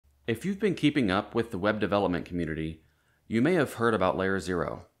If you've been keeping up with the web development community, you may have heard about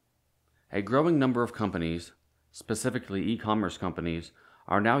Layer0. A growing number of companies, specifically e-commerce companies,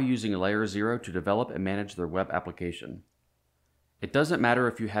 are now using Layer0 to develop and manage their web application. It doesn't matter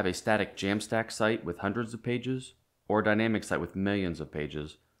if you have a static Jamstack site with hundreds of pages or a dynamic site with millions of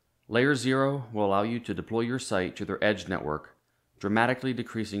pages. Layer0 will allow you to deploy your site to their edge network, dramatically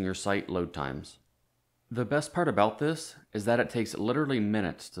decreasing your site load times. The best part about this is that it takes literally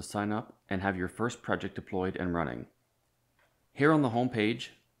minutes to sign up and have your first project deployed and running. Here on the home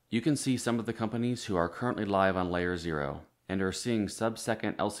page, you can see some of the companies who are currently live on Layer0 and are seeing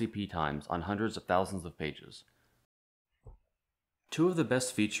sub-second LCP times on hundreds of thousands of pages. Two of the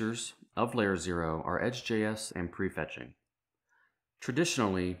best features of Layer0 are Js and Prefetching.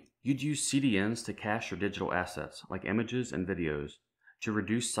 Traditionally, you'd use CDNs to cache your digital assets like images and videos to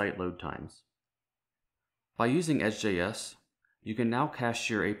reduce site load times. By using Js, you can now cache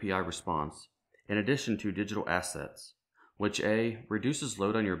your API response in addition to digital assets, which A, reduces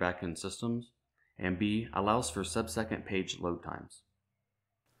load on your backend systems, and B, allows for sub-second page load times.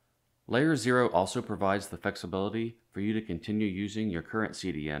 Layer0 also provides the flexibility for you to continue using your current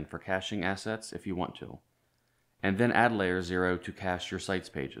CDN for caching assets if you want to, and then add Layer0 to cache your site's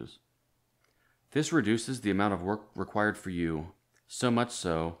pages. This reduces the amount of work required for you, so much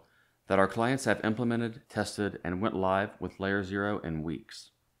so that our clients have implemented, tested, and went live with Layer0 in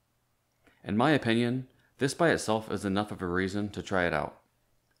weeks. In my opinion, this by itself is enough of a reason to try it out.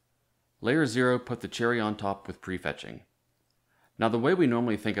 Layer0 put the cherry on top with prefetching. Now, the way we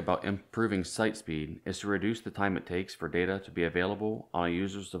normally think about improving site speed is to reduce the time it takes for data to be available on a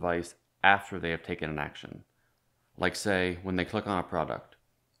user's device after they have taken an action, like say when they click on a product.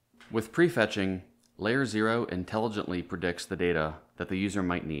 With prefetching, Layer0 intelligently predicts the data that the user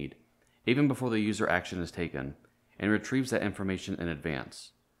might need, even before the user action is taken, and retrieves that information in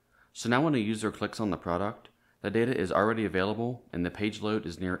advance. So now when a user clicks on the product, the data is already available and the page load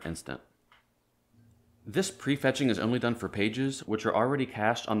is near instant. This prefetching is only done for pages which are already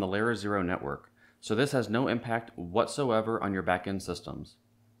cached on the Layer0 network, so this has no impact whatsoever on your backend systems.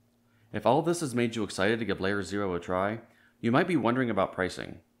 If all of this has made you excited to give Layer0 a try, you might be wondering about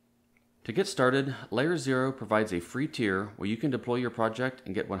pricing. To get started, Layer0 provides a free tier where you can deploy your project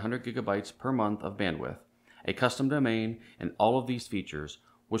and get 100 gigabytes per month of bandwidth, a custom domain, and all of these features,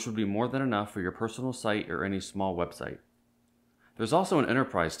 which would be more than enough for your personal site or any small website. There's also an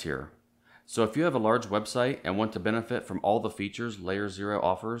enterprise tier, so if you have a large website and want to benefit from all the features Layer0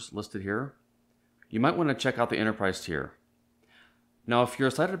 offers listed here, you might want to check out the enterprise tier. Now, if you're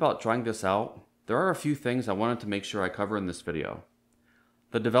excited about trying this out, there are a few things I wanted to make sure I cover in this video.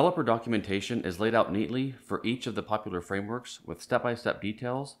 The developer documentation is laid out neatly for each of the popular frameworks with step-by-step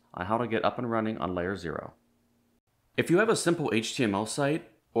details on how to get up and running on Layer0. If you have a simple HTML site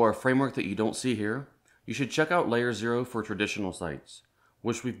or a framework that you don't see here, you should check out Layer0 for traditional sites,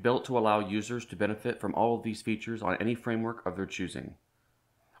 which we've built to allow users to benefit from all of these features on any framework of their choosing.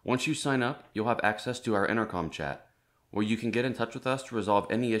 Once you sign up, you'll have access to our Intercom Chat, where you can get in touch with us to resolve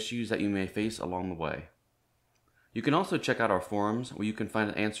any issues that you may face along the way. You can also check out our forums where you can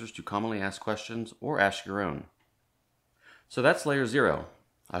find answers to commonly asked questions or ask your own. So that's Layer0.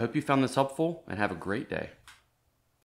 I hope you found this helpful and have a great day.